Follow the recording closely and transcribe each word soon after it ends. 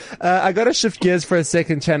I got to shift gears for a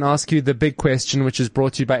second, Chan, and ask you the big question, which is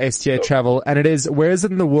brought to you by STA Travel. And it is, where is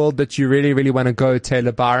it in the world that you really, really want to go,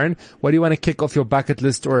 Taylor Byron? What do you want to kick off your bucket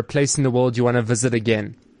list, or a place in the world you want to visit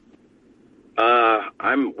again?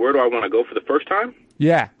 Where do I want to go for the first time?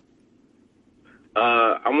 Yeah.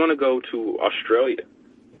 I want to go to Australia.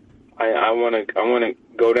 I want to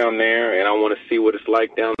go down there, and I want to see what it's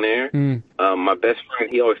like down there. My best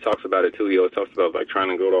friend, he always talks about it too. He always talks about like trying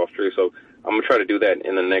to go to Australia. So I'm gonna try to do that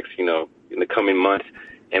in the next, in the coming months.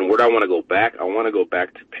 And where do I want to go back? I want to go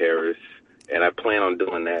back to Paris, and I plan on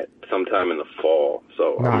doing that sometime in the fall.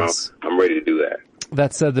 So nice. I'm ready to do that.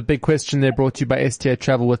 That's the big question there, brought to you by STA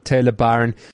Travel with Taylor Byron.